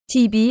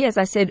TB, as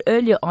I said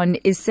earlier on,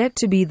 is said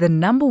to be the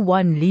number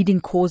one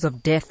leading cause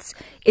of deaths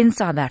in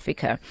South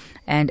Africa.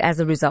 And as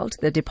a result,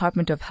 the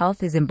Department of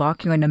Health is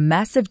embarking on a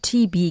massive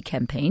TB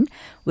campaign,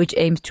 which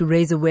aims to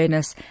raise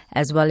awareness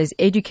as well as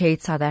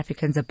educate South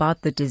Africans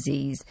about the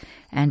disease.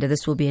 And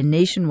this will be a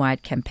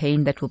nationwide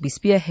campaign that will be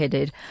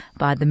spearheaded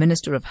by the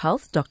Minister of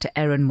Health, Dr.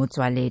 Aaron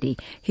Motsaledi.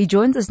 He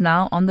joins us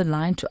now on the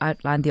line to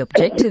outline the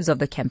objectives of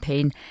the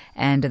campaign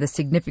and the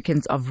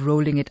significance of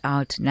rolling it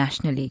out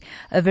nationally.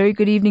 A very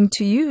good evening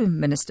to you,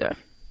 Minister.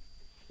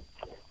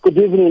 Good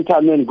evening,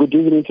 Thami, and good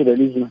evening to the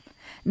listener.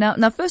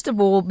 Now, first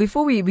of all,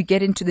 before we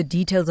get into the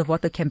details of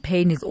what the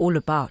campaign is all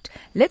about,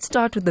 let's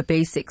start with the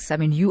basics. I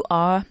mean, you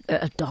are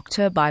a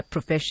doctor by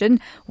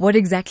profession. What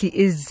exactly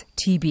is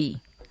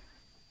TB?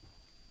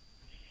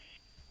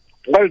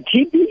 Well,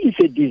 TB is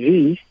a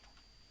disease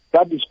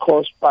that is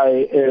caused by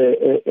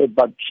a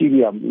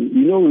bacterium.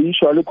 You know, we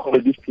usually call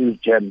these things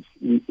germs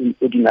in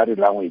ordinary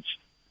language.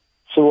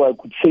 So I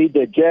could say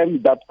the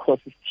germ that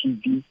causes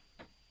TB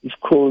is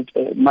called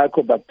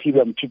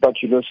Mycobacterium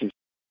tuberculosis.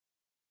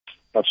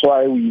 That's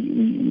why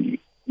we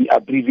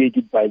abbreviate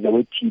it by the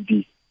word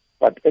TB.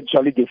 But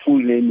actually the full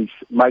name is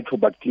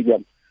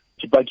Mycobacterium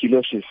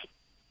tuberculosis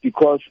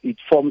because it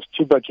forms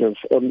tubercles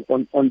on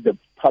the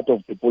part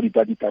of the body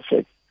that it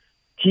affects.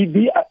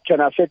 TB can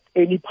affect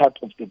any part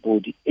of the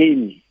body,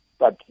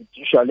 but it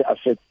usually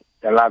affects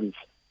the lungs.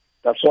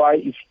 That's why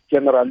it's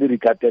generally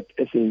regarded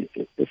as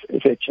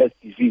a chest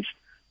disease,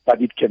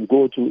 but it can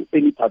go to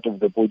any part of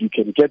the body. You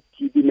can get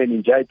TB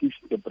meningitis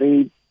in the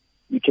brain,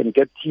 you can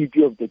get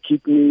TB of the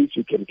kidneys,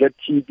 you can get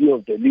TB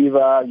of the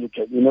liver, you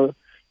can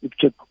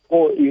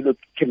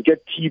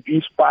get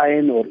TB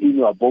spine or in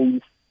your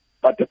bones,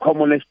 but the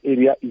commonest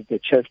area is the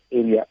chest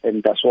area,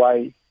 and that's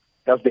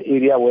the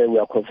area where we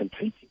are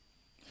concentrating.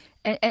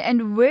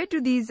 And where do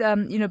these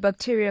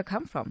bacteria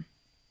come from?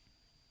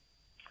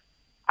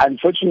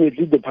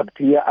 Unfortunately, the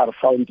bacteria are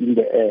found in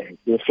the air.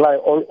 They fly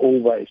all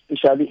over,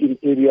 especially in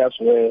areas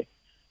where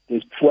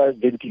there's poor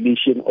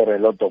ventilation or a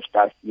lot of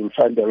dust. You'll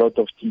find a lot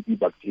of TB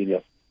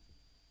bacteria.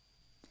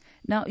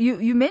 Now,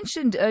 you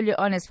mentioned earlier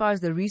on, as far as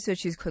the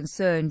research is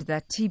concerned,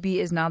 that TB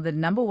is now the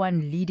number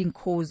one leading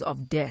cause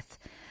of death.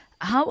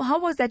 How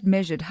was that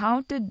measured?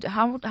 How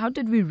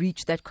did we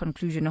reach that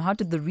conclusion, or how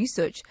did the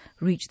research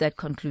reach that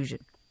conclusion?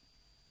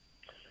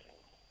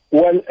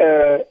 Well,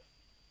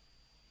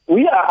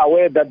 we are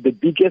aware that the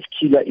biggest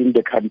killer in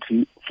the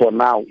country for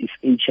now is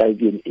HIV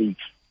and AIDS.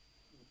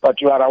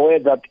 But you are aware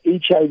that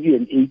HIV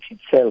and AIDS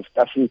itself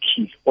doesn't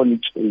kill on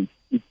its own.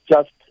 It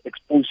just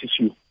exposes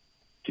you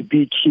to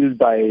be killed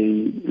by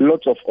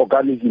lots of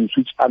organisms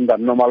which under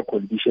normal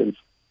conditions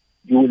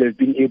you will have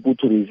been able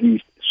to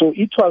resist. So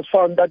it was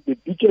found that the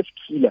biggest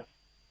killer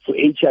for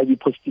HIV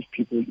positive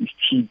people is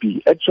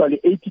TB. Actually,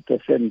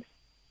 80%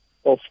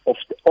 of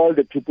all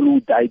the people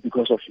who die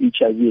because of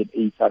HIV and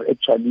AIDS are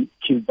actually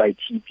killed by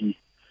TB.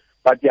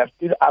 But there are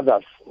still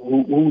others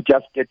who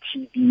just get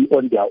TB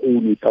on their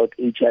own without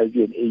HIV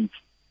and AIDS.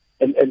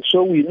 And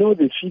so we know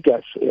the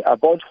figures,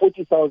 about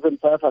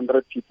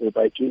 40,500 people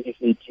by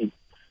 2018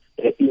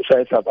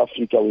 inside South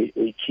Africa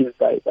were killed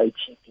by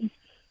TB.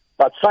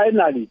 But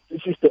finally,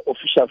 this is the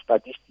official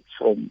statistics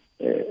from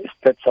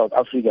State South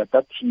Africa,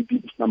 that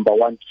TB is number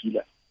one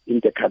killer in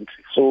the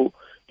country. So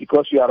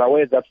because we are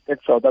aware that State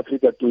South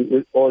Africa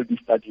do all these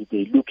studies,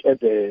 they look at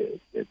the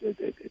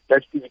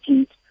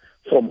certificates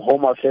from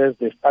Home Affairs,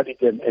 they studied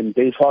them, and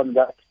they found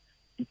that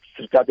it's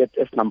regarded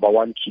as number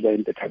one killer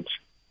in the country.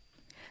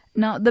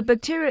 Now, the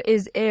bacteria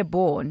is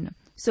airborne,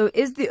 so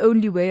is the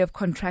only way of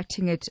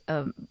contracting it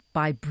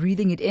by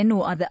breathing it in,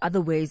 or are there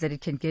other ways that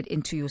it can get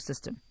into your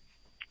system?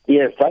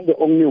 Yes, that's the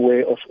only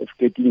way of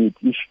getting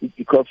it,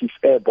 because it's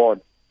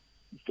airborne.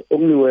 It's the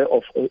only way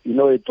of,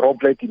 a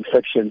droplet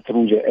infection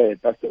through the air.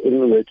 That's the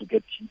only way to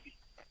get TB.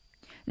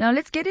 Now,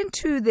 let's get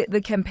into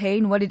the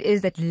campaign, what it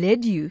is that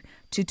led you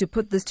to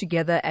put this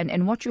together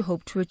and what you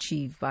hope to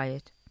achieve by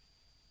it.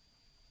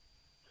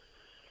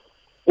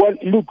 Well,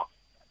 look,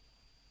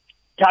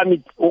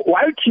 Thami,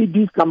 while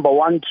TB is number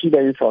one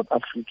killer in South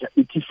Africa,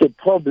 it is a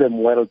problem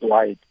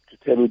worldwide, to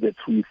tell you the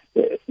truth.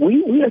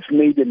 We have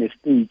made a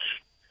mistake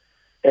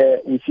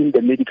within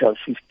the medical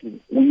system,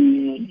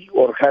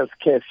 or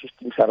healthcare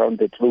systems around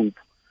the globe.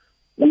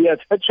 We have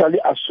actually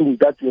assumed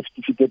that we have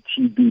defeated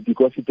TB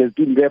because it has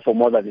been there for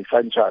more than a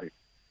century.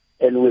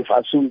 And we've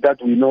assumed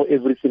that we know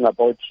everything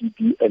about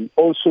TB. And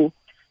also,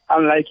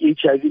 unlike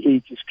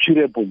HIV/AIDS, it's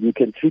curable. You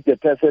can treat the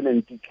person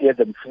and declare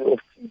them free of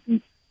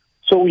TB.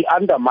 So we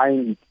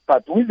undermine it.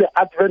 But with the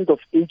advent of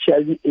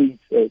HIV/AIDS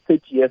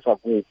 30 years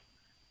ago,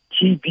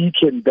 TB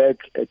came back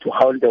to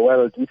haunt the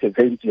world with a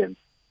vengeance.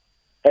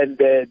 And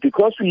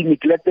because we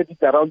neglected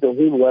it around the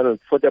whole world,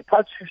 for the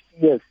past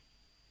 50 years,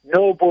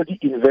 nobody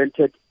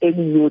invented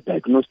any new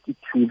diagnostic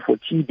tool for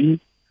TB.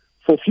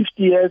 For 50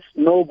 years,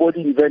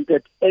 nobody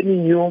invented any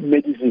new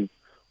medicine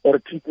or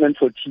treatment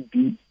for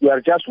TB. We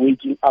are just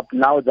waking up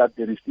now that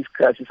there is this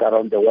crisis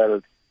around the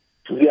world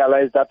to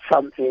realize that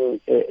something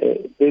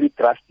very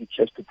drastic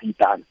has to be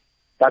done.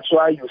 That's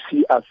why you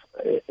see us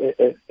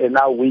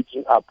now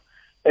waking up.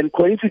 And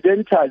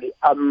coincidentally,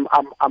 I'm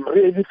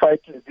really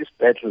fighting this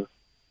battle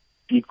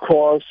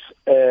because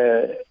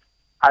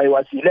I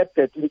was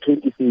elected in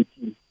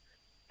 2013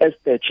 as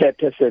the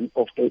chairperson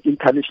of the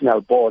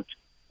International Board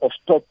of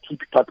Stop TB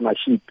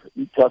Partnership.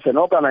 It was an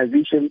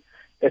organization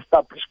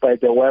established by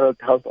the World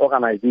Health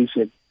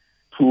Organization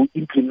to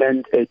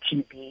implement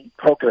TB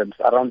programs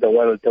around the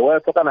world. The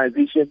World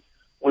Organization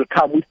will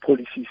come with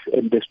policies,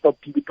 and the Stop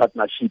TB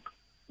Partnership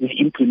will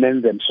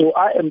implement them. So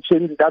I am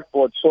chairing that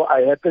board, so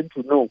I happen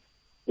to know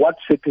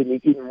what's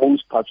happening in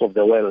most parts of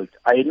the world.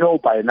 I know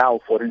by now,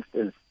 for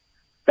instance,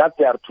 that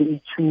there are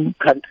 22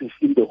 countries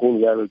in the whole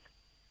world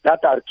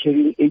that are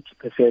carrying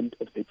 80%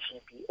 of the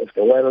TB of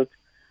the world.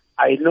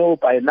 I know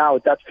by now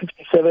that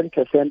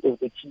 57% of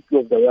the TB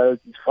of the world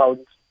is found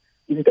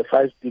in the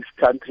 5 big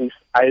countries.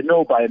 I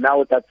know by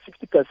now that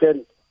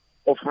 60%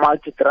 of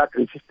multi-drug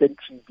resistant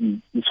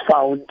TB is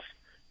found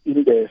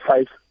in the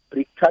 5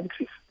 big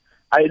countries.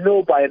 I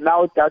know by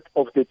now that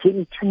of the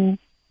 22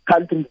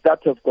 countries that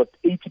have got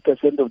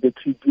 80% of the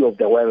TB of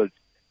the world,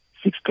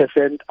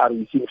 6% are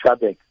within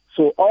SADC.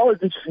 So all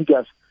these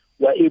figures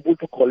we're able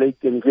to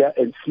collect them there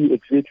and see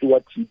exactly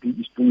what TB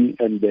is doing,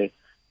 and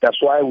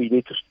that's why we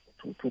need to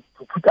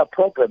put up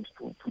programs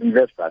to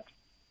reverse that.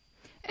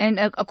 And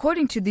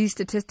according to these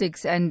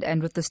statistics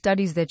and with the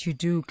studies that you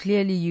do,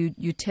 clearly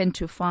you tend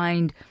to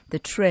find the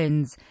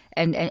trends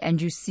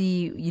and you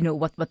see, you know,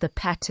 what the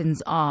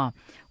patterns are.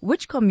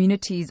 Which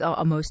communities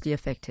are mostly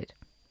affected?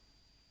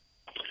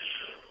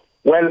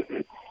 Well,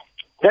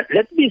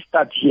 let me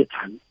start here,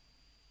 Thami.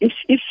 If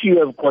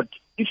you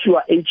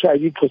are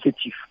HIV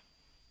positive,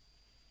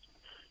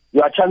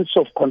 your chance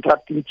of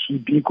contracting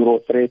TB grow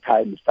 3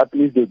 times. That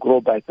means they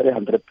grow by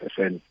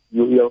 300%.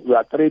 You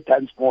are 3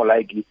 times more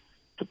likely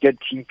to get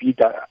TB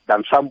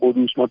than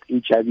somebody who's not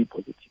HIV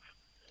positive.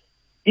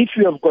 If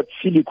you have got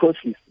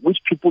silicosis,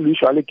 which people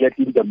usually get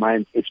in the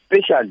mines,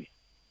 especially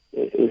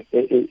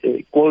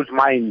gold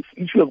mines,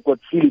 if you have got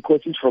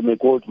silicosis from a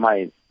gold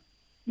mine,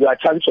 your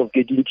chance of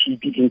getting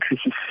TB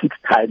increases 6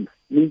 times.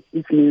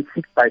 It means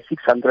 6 by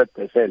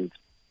 600%.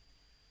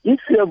 If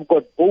you have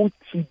got both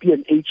TB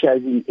and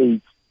HIV and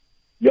AIDS,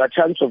 your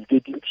chance of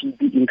getting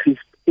TB increased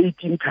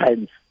 18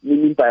 times,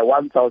 meaning by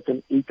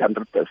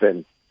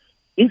 1,800%.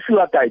 If you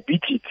are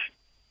diabetic,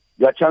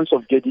 your chance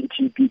of getting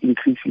TB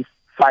increases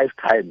 5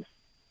 times.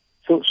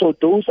 So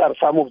those are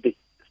some of the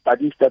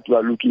studies that we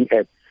are looking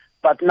at.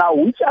 But now,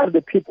 which are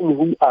the people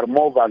who are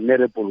more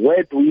vulnerable?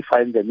 Where do we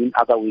find them in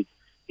other ways?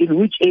 In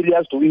which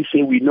areas do we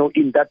say we know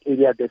in that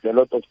area there's a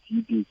lot of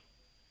TB?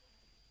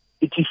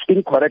 It is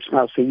in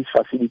correctional service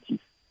facilities.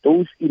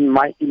 Those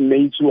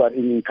inmates who are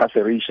in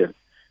incarceration,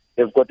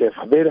 they've got a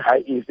very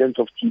high incidence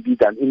of TB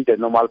than in the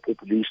normal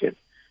population.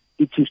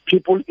 It is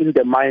people in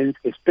the mines,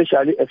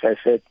 especially, as I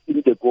said,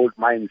 in the gold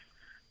mines.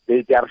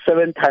 They are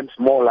 7 times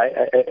more,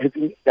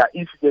 having their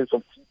incidence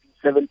of TB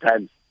 7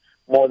 times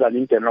more than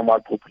in the normal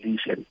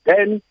population.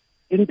 Then,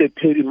 in the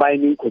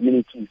peri-mining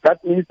communities,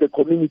 that means the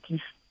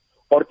communities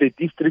or the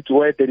districts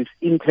where there is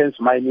intense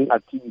mining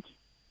activity,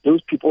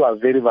 those people are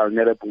very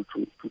vulnerable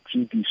to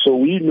TB. So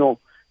we know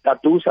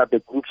that those are the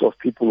groups of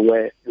people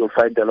where you'll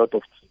find a lot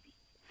of TB.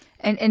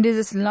 And is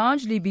this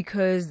largely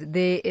because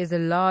there is a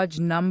large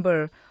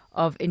number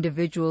of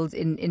individuals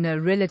in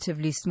a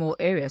relatively small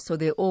area, so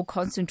they're all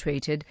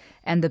concentrated,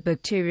 and the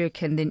bacteria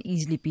can then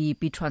easily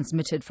be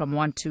transmitted from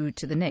one to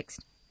the next?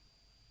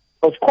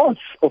 Of course.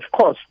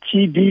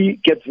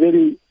 TB gets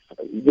very,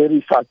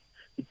 very fast.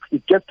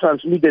 It gets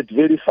transmitted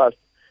very fast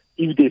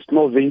if there's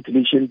no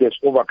ventilation, there's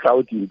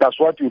overcrowding. That's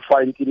what you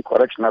find in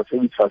correctional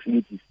service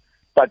facilities.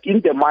 But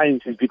in the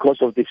mines, it's because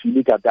of the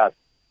silica dust,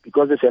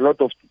 because there's a lot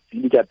of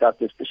silica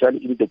dust,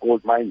 especially in the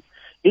gold mines.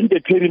 In the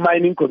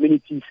peri-mining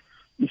communities,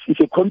 it's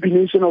a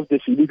combination of the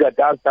silica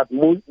dust that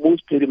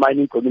most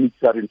peri-mining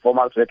communities are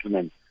informal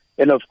settlements.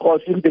 And of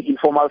course, in the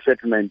informal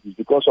settlements, it's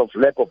because of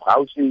lack of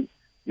housing,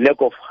 lack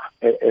of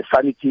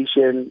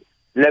sanitation,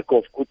 lack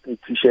of good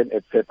nutrition,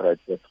 etc.,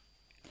 etc.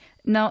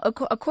 Now,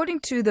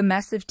 according to the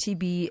massive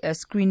TB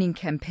screening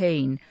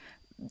campaign,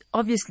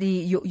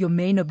 obviously your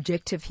main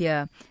objective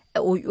here,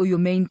 or your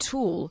main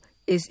tool,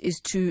 is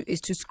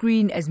to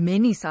screen as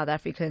many South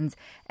Africans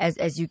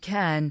as you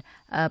can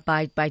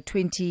by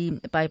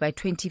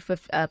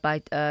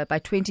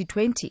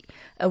 2020.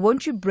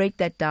 Won't you break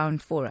that down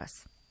for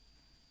us?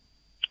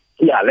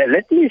 Yeah,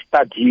 let me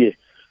start here.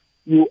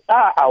 You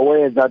are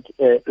aware that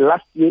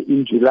last year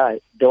in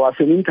July there was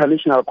an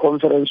international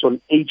conference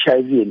on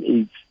HIV and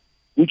AIDS,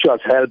 which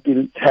was held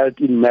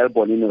in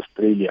Melbourne in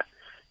Australia.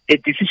 A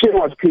decision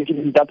was taken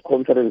in that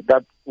conference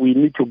that we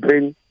need to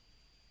bring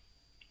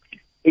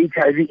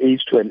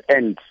HIV/AIDS to an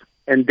end,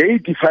 and they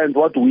defined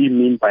what we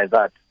mean by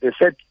that. They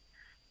said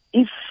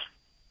if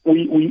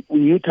we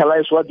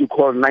utilize what you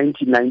call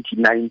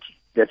 90-90-90,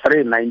 the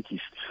 3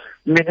 90s,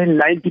 meaning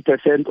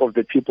 90% of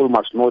the people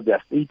must know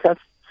their status,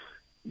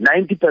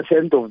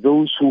 90% of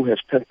those who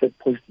have tested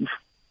positive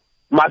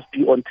must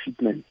be on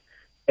treatment,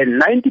 and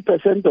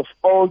 90% of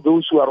all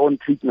those who are on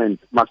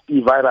treatment must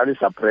be virally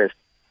suppressed.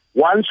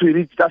 Once we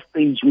reach that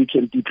stage, we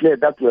can declare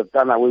that we have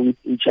done away with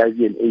HIV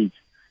and AIDS.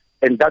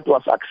 and that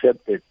was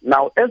accepted.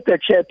 Now, as the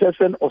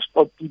chairperson of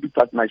Stop TB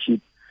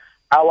Partnership,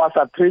 I was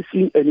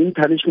addressing an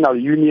international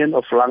union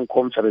of lung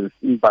conference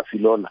in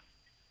Barcelona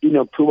in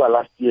October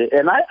last year,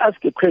 and I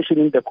asked a question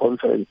in the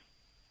conference: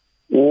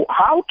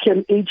 how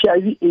can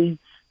HIV/AIDS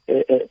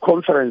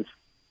conference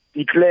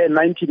declare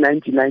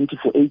 90-90-90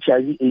 for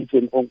HIV/AIDS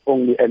and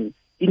only, and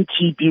in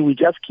TB we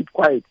just keep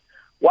quiet?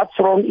 What's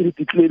wrong in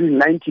declaring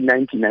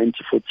 90-90-90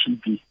 for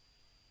TB?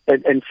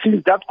 And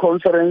since that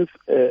conference,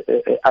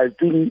 I've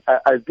been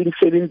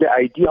selling the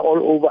idea all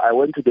over. I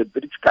went to the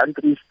BRICS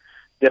countries;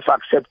 they've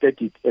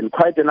accepted it, and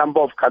quite a number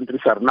of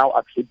countries are now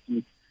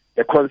accepting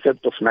the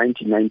concept of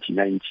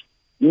 90-90-90.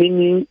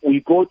 Meaning, we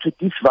go to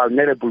these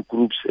vulnerable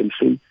groups and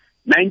say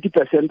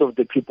 90% of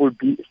the people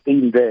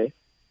staying there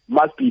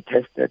must be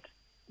tested.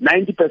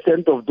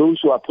 90% of those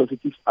who are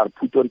positive are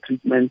put on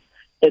treatment,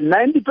 and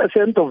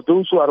 90% of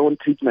those who are on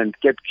treatment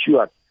get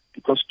cured,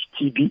 because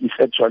TB is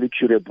actually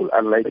curable,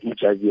 unlike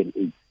HIV and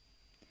AIDS.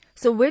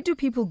 So where do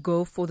people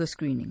go for the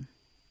screening?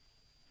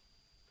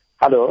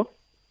 Hello?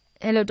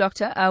 Hello,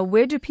 doctor.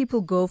 Where do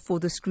people go for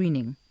the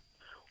screening?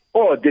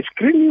 Oh, the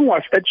screening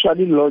was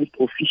actually launched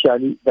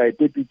officially by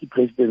Deputy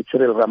President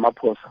Cyril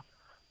Ramaphosa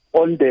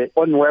on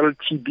World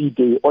TB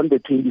Day on the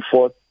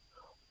 24th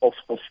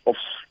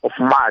of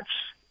March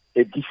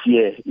this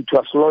year. It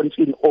was launched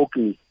in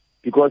Orkney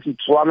because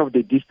it's one of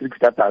the districts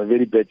that are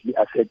very badly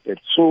affected.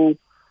 So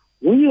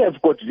we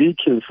have got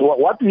vehicles. So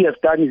what we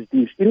have done is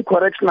this: in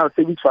correctional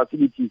service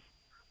facilities,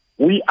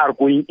 we are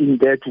going in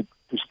there to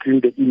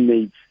screen the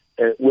inmates.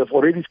 We have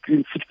already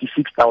screened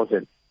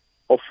 66,000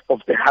 of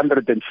the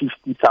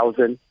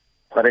 150,000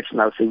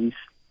 correctional service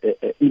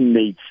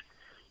inmates.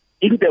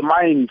 In the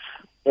mines,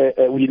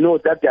 we know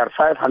that there are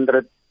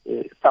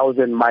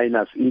 500,000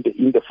 miners in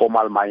the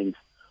formal mines.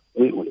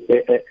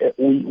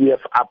 We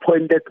have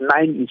appointed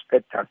 9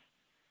 inspectors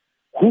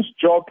whose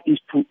job is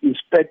to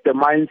inspect the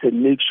mines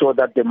and make sure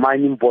that the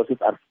mining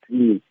bosses are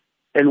screening.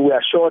 And we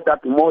are sure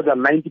that more than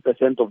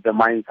 90% of the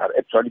mines are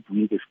actually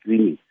doing the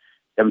screening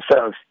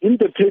themselves. In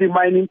the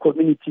peri-mining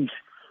communities,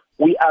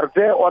 we are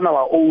there on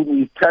our own.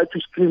 We try to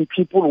screen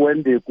people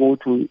when they go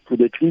to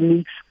the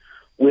clinics.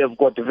 We have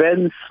got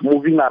vans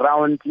moving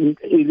around in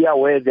the area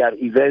where there are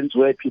events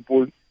where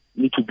people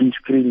need to be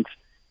screened.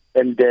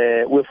 And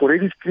we've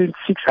already screened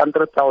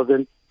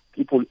 600,000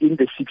 people in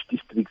the 6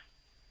 districts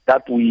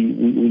that we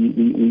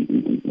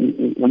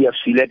have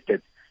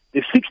selected.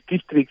 The 6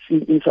 districts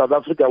in South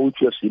Africa which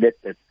we have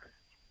selected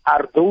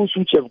are those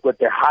which have got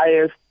the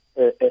highest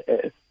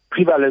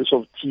prevalence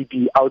of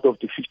TB out of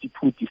the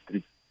 52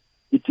 districts.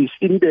 It is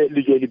in the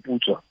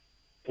Lejeliputswa,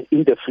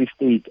 in the Free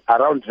State,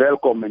 around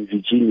Welcome and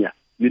Virginia.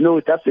 You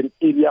know, that's an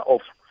area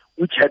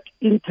which had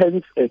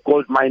intense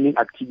gold mining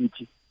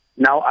activity.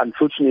 Now,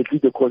 unfortunately,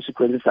 the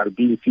consequences are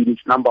being seen.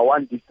 It's number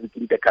 1 district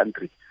in the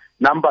country.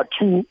 Number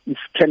 2 is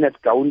Kenneth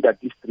Kaunda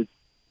district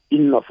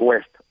in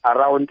Northwest,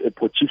 around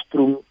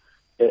Potchefstroom,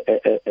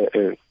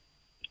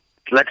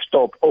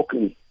 Blackstop,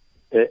 Orkney.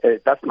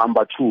 That's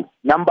number 2.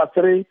 Number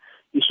 3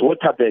 is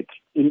Waterberg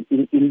in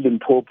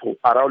Limpopo,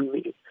 around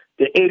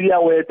the area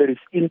where there is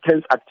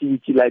intense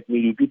activity like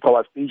Medupi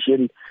Power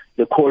Station,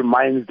 the coal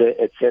mines there,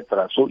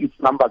 etc. So it's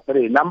number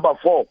 3. Number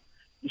 4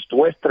 is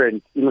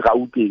Western in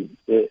Gauteng,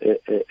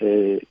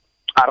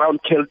 around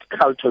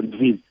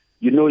Carltonville.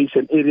 You know, it's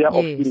an area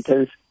of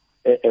intense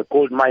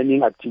gold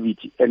mining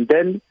activity. And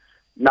then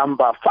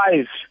number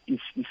 5 is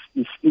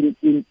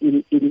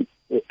in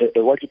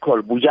what you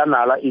call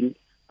Bujanala, in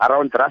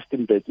around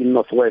Rustenburg in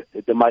Northwest,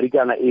 the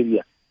Marikana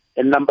area.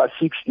 And number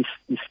 6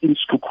 is in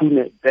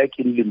Skukune, back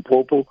in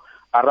Limpopo,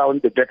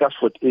 around the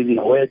Beckersford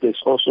area, where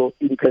there's also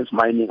intense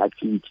mining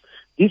activity.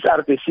 These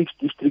are the 6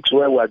 districts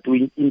where we are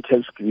doing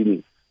intense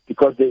screening,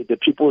 because the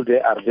people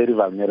there are very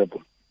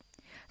vulnerable.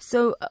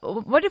 So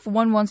what if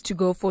one wants to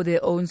go for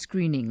their own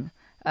screening?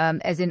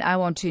 As in, I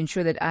want to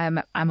ensure that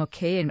I'm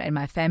okay and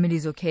my family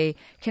is okay.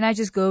 Can I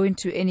just go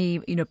into any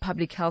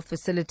public health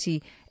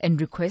facility and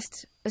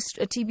request a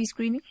TB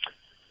screening?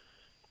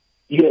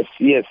 Yes,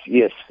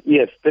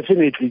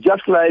 definitely.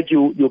 Just like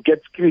you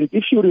get screened.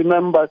 If you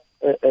remember,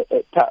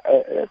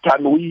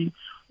 Thami,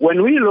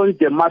 when we launched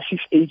the massive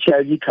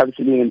HIV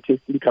counseling and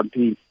testing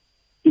campaign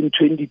in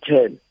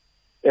 2010,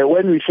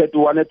 when we said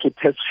we wanted to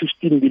test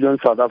 15 million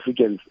South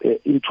Africans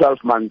in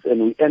 12 months,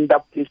 and we end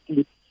up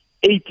testing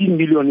 18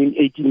 million in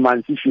 18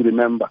 months, if you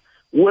remember.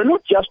 We're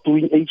not just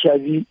doing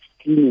HIV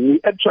screening. We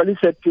actually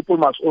said people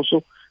must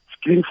also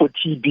screen for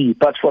TB.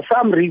 But for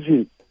some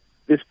reason,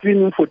 the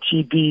screening for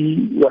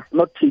TB was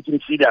not taken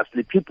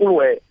seriously. People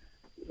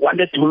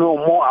wanted to know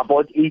more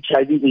about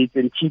HIV/AIDS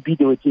and TB.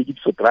 They were taking it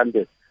for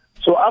granted.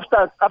 So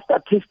after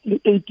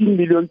testing 18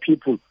 million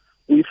people,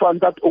 we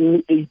found that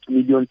only 8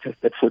 million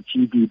tested for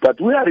TB.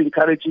 But we are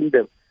encouraging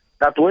them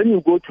that when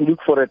you go to look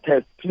for a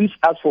test, please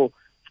ask for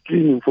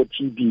screening for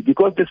TB,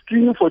 because the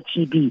screening for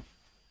TB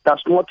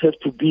does not have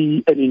to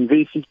be an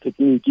invasive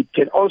technique. It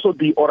can also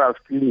be oral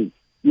screening.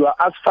 You are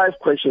asked 5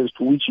 questions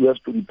to which you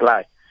have to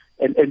reply.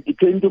 And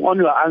depending on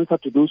your answer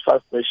to those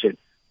 5 questions,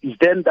 It's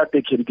then that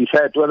they can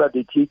decide whether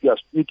they take your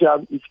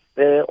sputum, if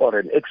there, or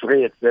an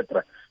X-ray,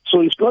 etc.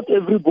 So it's not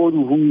everybody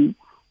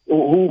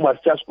who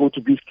must just go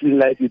to be screened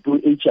like you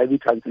do HIV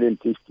counseling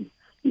testing.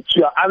 It's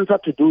your answer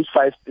to those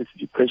 5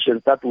 specific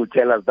questions that will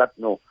tell us that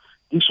no,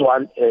 this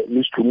one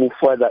needs to move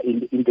further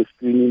in the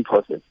screening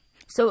process.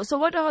 So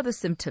what are the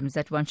symptoms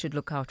that one should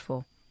look out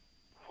for?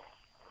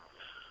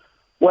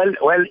 Well,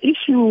 if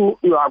you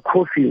are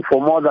coughing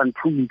for more than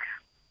 2 weeks,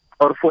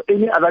 or for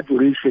any other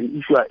duration,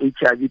 if you are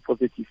HIV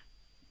positive,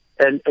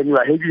 and you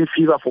are having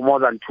fever for more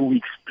than 2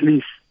 weeks,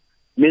 please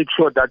make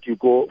sure that you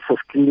go for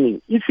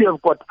screening. If you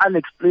have got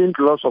unexplained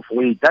loss of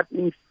weight, that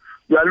means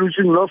you are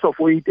losing loss of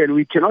weight, and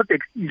we cannot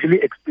easily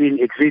explain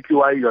exactly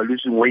why you are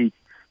losing weight.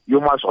 You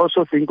must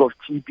also think of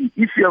TB.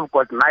 If you have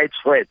got night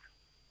sweat,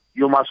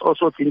 you must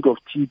also think of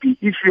TB.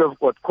 If you have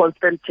got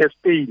constant chest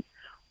pain,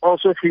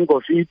 also think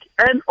of it,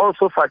 and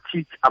also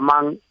fatigue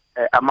among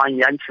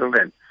young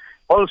children.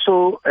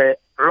 Also,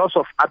 loss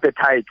of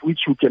appetite, which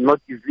you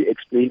cannot easily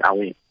explain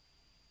away.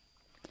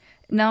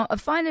 Now,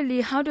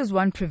 finally, how does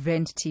one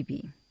prevent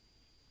TB?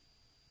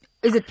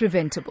 Is it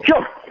preventable?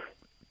 Sure.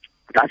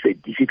 That's a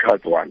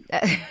difficult one.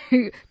 Don't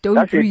breathe.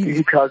 That's a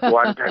difficult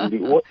one,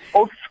 Thandi.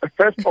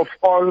 First of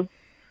all,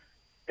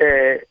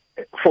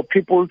 for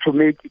people to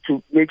make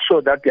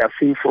sure that they are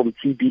safe from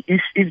TB,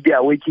 if they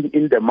are working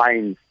in the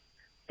mines,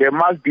 there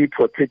must be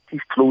protective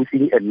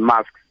clothing and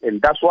masks.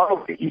 And that's one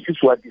of the issues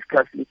we are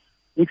discussing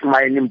with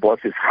mining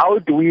bosses. How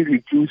do we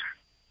reduce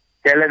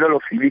the level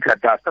of silica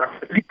dust? I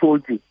already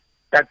told you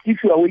that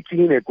if you are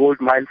working in a gold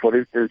mine, for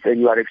instance,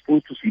 and you are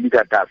exposed to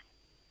silica dust,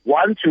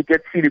 once you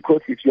get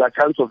silicosis, you have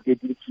a chance of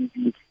getting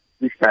TB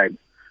this time.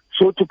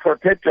 So to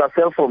protect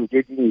yourself from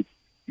getting it,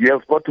 you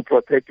have got to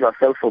protect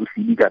yourself from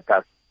silica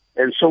dust.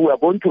 And so we are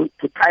going to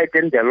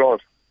tighten the laws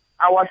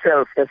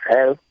ourselves as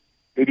health,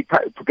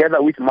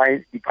 together with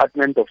my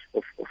Department of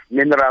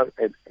Mineral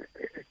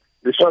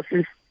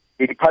Resources,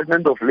 the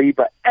Department of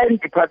Labor, and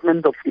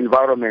Department of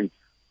Environment.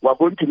 We are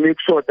going to make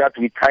sure that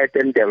we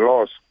tighten the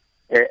laws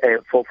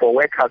for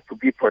workers to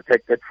be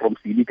protected from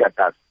silica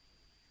dust.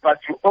 But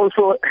you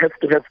also have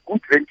to have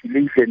good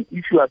ventilation.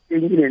 If you are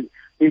staying in an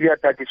area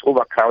that is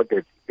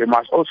overcrowded, there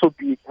must also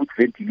be good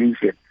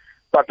ventilation.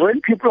 But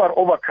when people are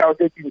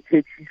overcrowded in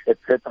taxis,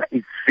 etc.,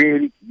 it's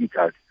very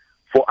difficult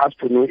for us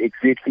to know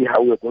exactly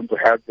how we're going to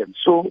help them.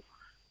 So,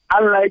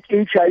 unlike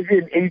HIV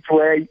and AIDS,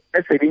 where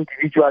as an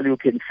individual you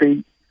can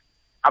say,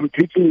 I'm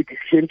taking a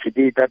decision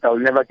today that I'll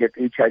never get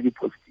HIV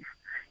positive,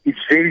 it's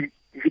very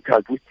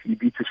difficult with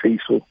TB to say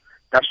so.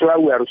 That's why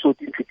we are also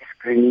doing the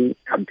screening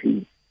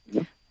campaign.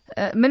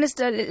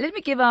 Minister, let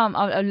me give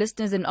our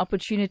listeners an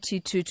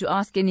opportunity to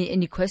ask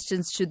any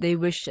questions should they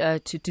wish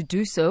to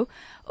do so.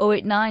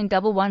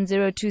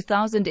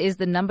 089-110-2000 is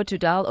the number to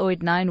dial,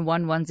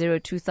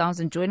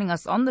 089-110-2000. Joining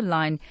us on the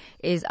line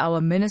is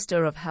our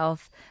Minister of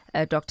Health,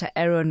 Dr.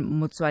 Aaron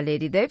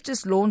Motsaledi. They've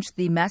just launched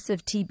the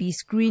massive TB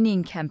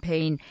screening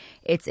campaign.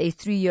 It's a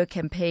 3-year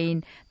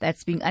campaign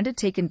that's being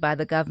undertaken by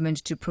the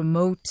government to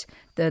promote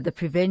the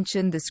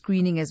prevention, the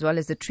screening, as well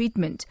as the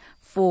treatment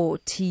for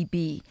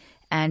TB.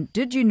 And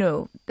did you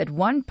know that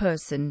one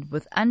person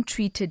with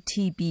untreated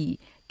TB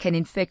can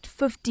infect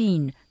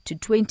 15 to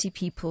 20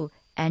 people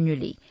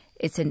annually?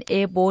 It's an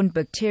airborne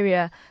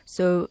bacteria,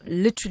 so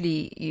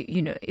literally,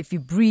 if you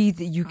breathe,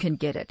 you can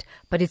get it.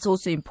 But it's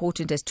also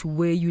important as to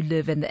where you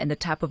live and the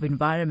type of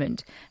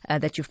environment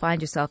that you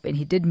find yourself in.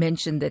 He did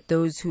mention that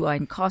those who are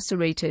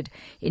incarcerated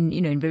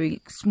in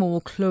very small,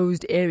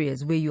 closed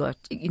areas where you are,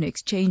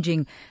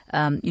 exchanging,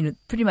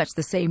 pretty much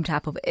the same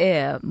type of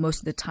air most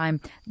of the time,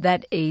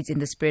 that aids in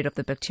the spread of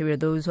the bacteria.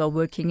 Those who are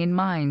working in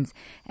mines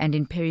and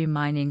in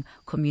peri-mining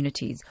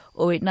communities.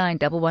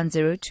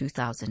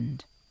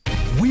 089-110-2000.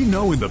 We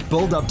know in the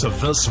build-up to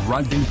this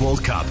Rugby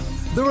World Cup,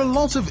 there are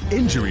lots of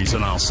injuries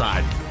on our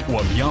side.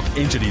 Warming up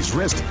injured his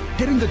wrist,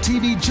 hitting the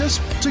TV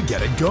just to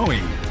get it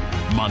going.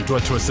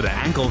 Mantua twisted an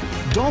ankle,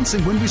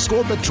 dancing when we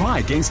scored the try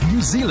against New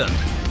Zealand.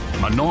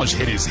 Manoj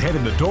hit his head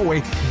in the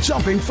doorway,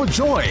 jumping for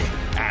joy.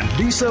 And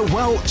Lisa,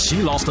 well,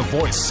 she lost her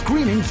voice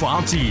screaming for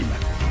our team.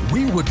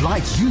 We would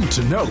like you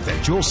to know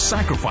that your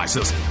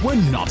sacrifices were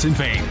not in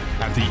vain.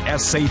 And the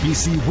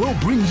SABC will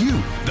bring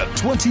you the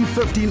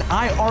 2015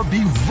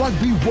 IRB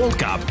Rugby World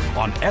Cup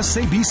on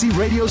SABC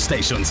radio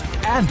stations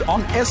and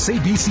on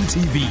SABC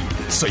TV,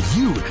 so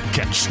you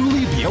can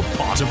truly be a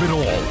part of it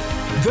all.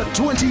 The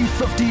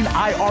 2015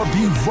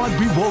 IRB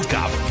Rugby World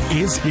Cup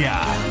is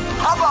here.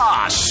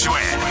 Haba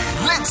Shwe,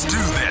 let's do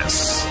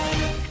this.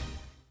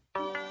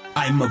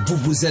 I'm a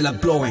vuvuzela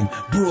blowing,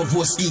 brew of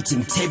what's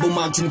eating, table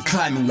mountain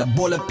climbing, la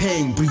bola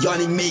paying,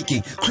 biryani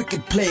making,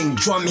 cricket playing,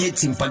 drum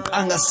hitting,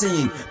 paganga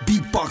singing,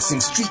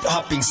 beatboxing, street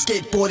hopping,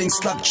 skateboarding,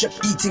 slap chip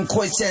eating,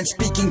 khoisan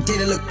speaking,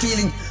 data look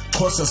feeling,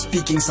 Xhosa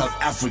speaking South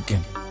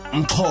African.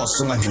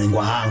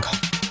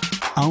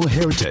 Our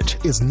heritage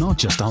is not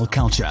just our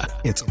culture,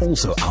 it's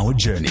also our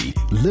journey.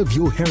 Live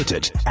your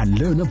heritage and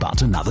learn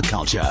about another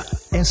culture.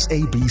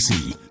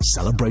 SABC,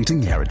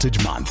 celebrating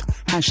Heritage Month.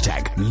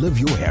 #Live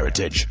Your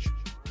Heritage.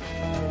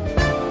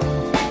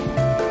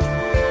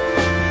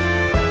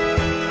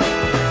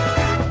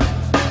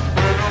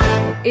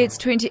 It's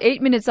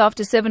 28 minutes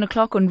after 7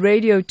 o'clock on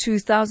Radio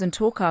 2000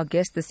 Talk. Our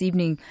guest this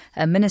evening,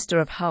 Minister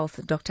of Health,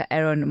 Dr.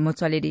 Aaron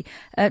Motsaledi.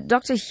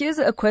 Doctor, here's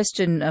a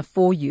question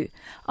for you.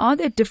 Are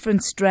there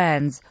different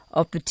strands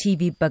of the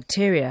TB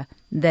bacteria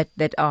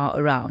that are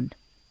around?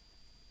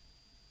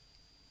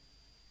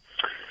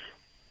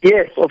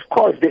 Yes, of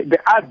course.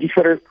 There are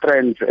different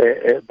strands,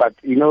 but,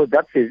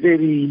 that's a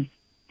very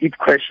deep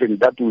question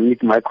that will need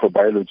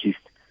microbiologists.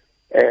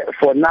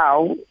 For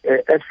now,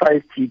 as far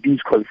as TB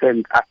is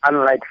concerned,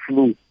 unlike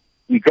flu,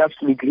 we're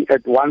just looking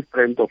at one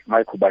strand of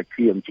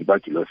Mycobacterium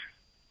tuberculosis.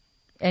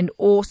 And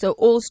also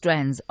all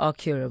strands are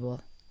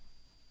curable?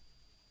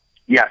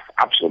 Yes,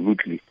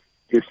 absolutely.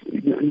 Yes,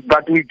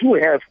 but we do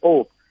have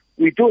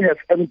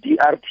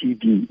MDR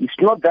TB. It's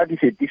not that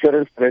it's a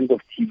different strand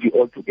of TB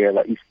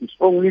altogether. It's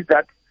only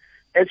that,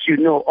 as you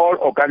know, all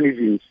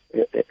organisms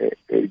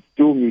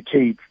do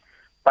mutate.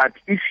 But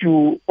if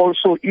you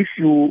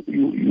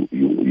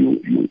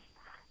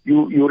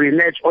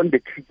renege on the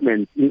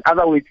treatment, in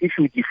other words, if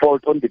you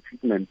default on the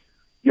treatment,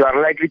 you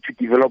are likely to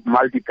develop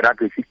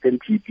multi-drug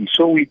resistant TB.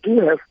 So we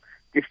do have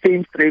the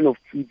same strain of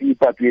TB,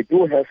 but we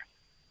do have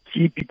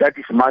TB that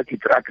is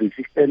multi-drug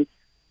resistant,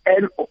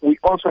 and we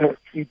also have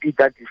TB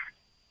that is,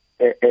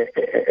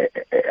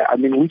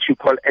 which you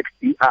call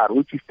XDR,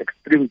 which is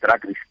extreme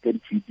drug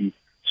resistant TB.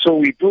 So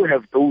we do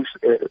have those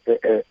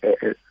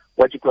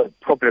what you call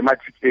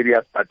problematic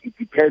areas, but it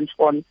depends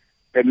on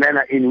the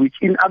manner in which.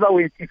 In other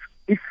words,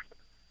 if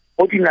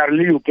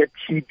ordinarily you get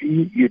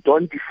TB, you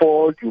don't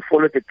default, you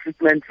follow the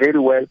treatment very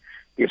well,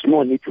 there's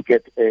no need to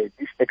get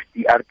this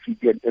XDR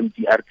TB and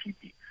MDR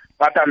TB.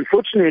 But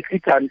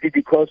unfortunately,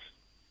 because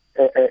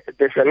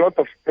there's a lot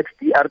of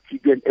XDR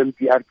TB and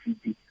MDR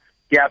TB,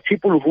 there are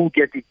people who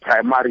get it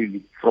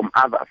primarily from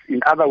others.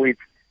 In other words,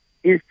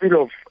 instead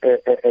of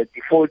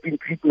defaulting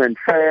treatment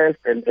first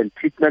and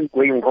treatment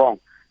going wrong,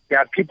 there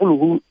are people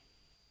who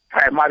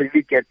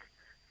primarily get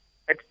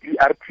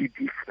XDR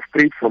TB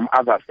straight from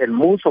others, and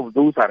most of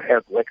those are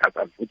health workers,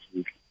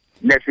 unfortunately,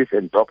 nurses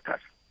and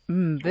doctors,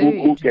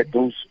 who get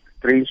those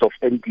strains of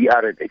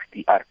MDR and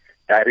XDR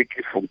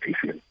directly from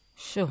patients.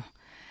 Sure.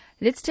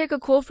 Let's take a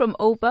call from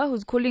Opa,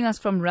 who's calling us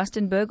from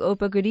Rustenburg.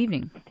 Opa, good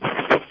evening.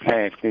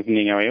 Hi, good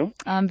evening. How are you?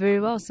 I'm very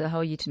well, sir. How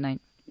are you tonight?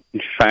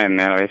 Fine.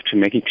 I have to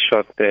make it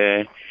short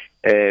to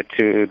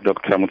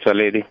Dr.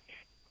 Motsaledi.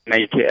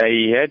 I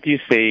heard you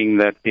saying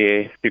that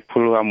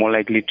people who are more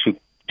likely to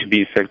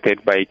be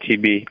affected by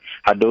TB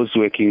are those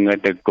working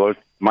at the gold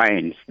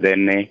mines.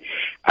 Then,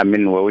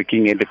 we're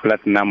working at the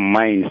platinum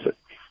mines.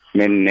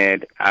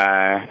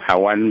 I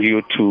want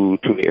you to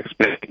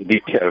explain in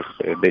details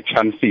the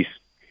chances,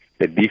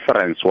 the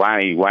difference,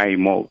 why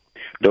more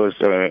those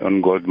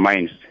on gold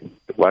mines.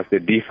 What's the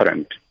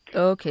difference?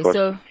 Okay,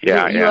 so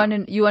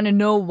you want to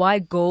know why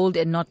gold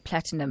and not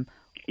platinum?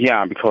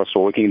 Yeah, because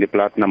we're working in the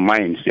platinum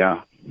mines.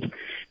 Yeah.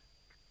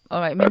 All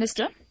right,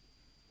 Minister.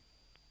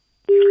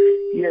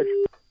 Yes.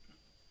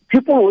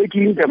 People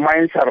working in the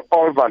mines are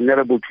all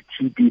vulnerable to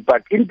TB,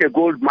 but in the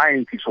gold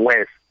mines it's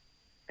worse.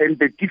 And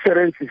the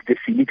difference is the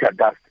silica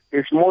dust.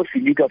 There's more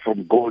silica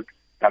from gold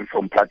than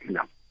from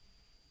platinum.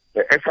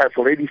 As I've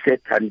already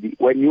said, Thandi,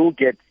 when you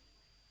get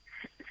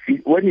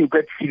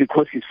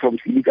silicosis from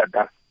silica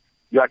dust,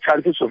 your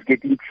chances of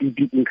getting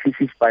TB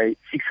increases by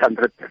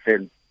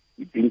 600%.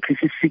 It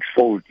increases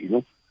sixfold,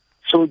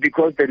 So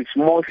because there is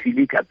more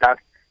silica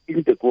dust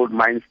in the gold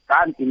mines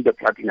than in the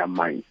platinum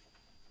mines.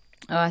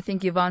 I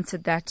think you've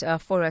answered that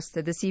for us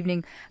this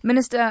evening.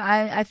 Minister,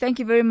 I thank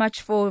you very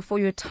much for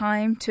your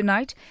time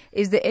tonight.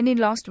 Is there any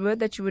last word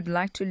that you would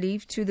like to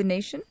leave to the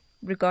nation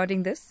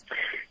regarding this?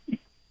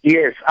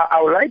 Yes,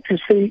 I would like to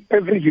say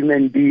every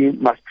human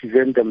being must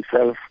present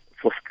themselves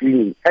for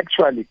screening.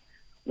 Actually,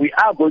 we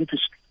are going to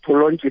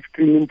launch a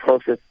screening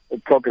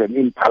program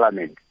in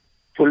Parliament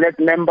to let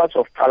members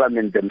of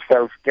Parliament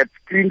themselves get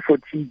screened for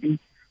TB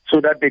so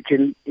that they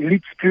can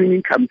lead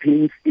screening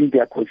campaigns in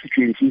their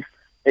constituencies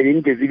and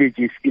in the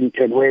villages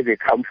and where they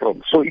come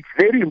from. So it's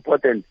very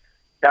important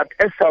that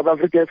as South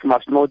Africans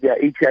must know their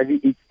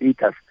HIV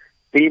status,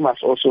 they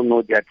must also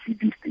know their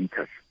TB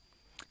status.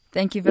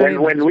 Thank you very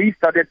much. When we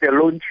started the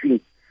launching,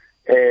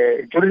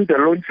 during the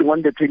launching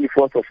on the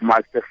 24th of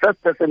March, the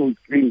first person who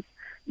screened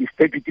is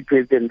Deputy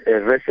President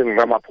Cyril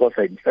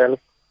Ramaphosa himself,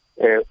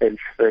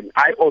 and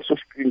I also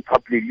screened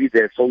publicly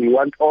there. So we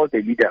want all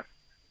the leaders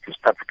to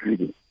start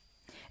screening.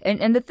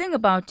 And the thing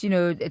about,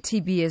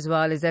 TB as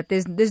well is that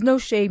there's no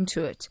shame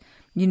to it.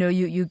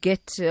 You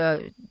get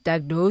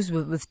diagnosed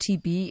with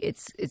TB,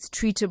 it's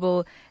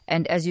treatable.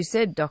 And as you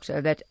said, doctor,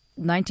 that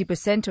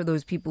 90% of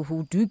those people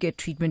who do get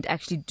treatment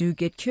actually do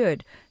get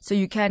cured. So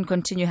you can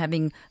continue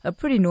having a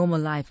pretty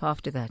normal life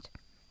after that.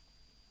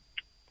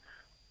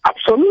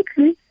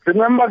 Absolutely.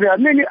 Remember, there are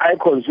many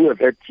icons who have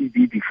had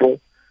TB before.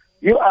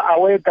 You are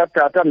aware that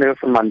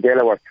Nelson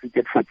Mandela was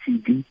treated for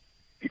TB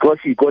because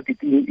he got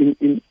it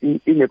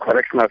in a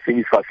correctional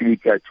service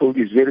facility. I told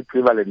you it's very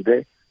prevalent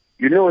there.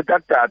 You know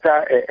that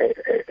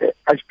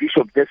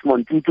Archbishop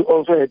Desmond Tutu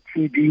also had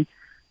TB,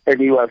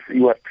 and he was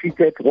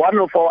treated. One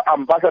of our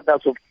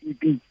ambassadors of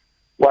TB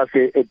was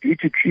a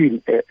beauty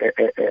queen,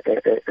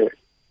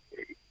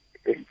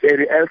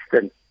 Jerry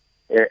Elston.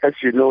 As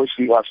you know,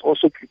 she was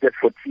also treated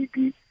for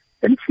TB,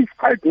 and she's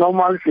quite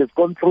normal. She has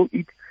gone through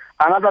it.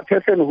 Another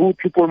person who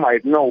people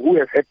might know who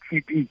has had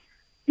TB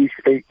is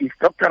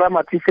Dr.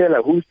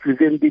 Ramatisela, who is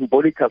presenting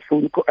Bonica's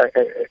phone.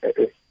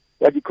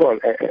 What do you call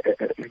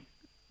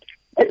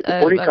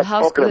Bonica's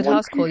house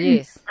call?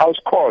 Yes. House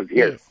call,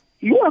 yes.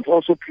 He was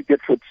also treated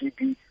for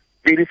TB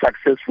very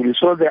successfully.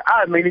 So there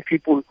are many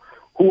people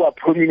who are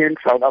prominent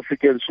South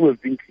Africans who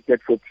have been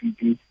treated for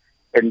TB,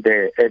 and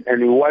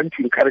we want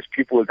to encourage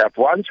people that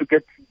once you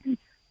get TB,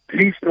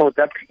 please know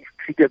that if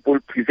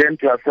treatable,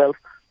 present yourself.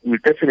 We'll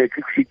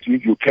definitely treat you.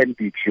 You can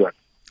be cured.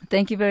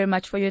 Thank you very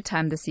much for your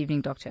time this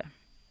evening, Doctor.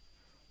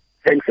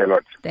 Thanks a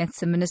lot. Thanks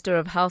to Minister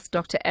of Health,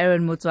 Dr.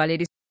 Aaron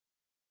Motsaledi.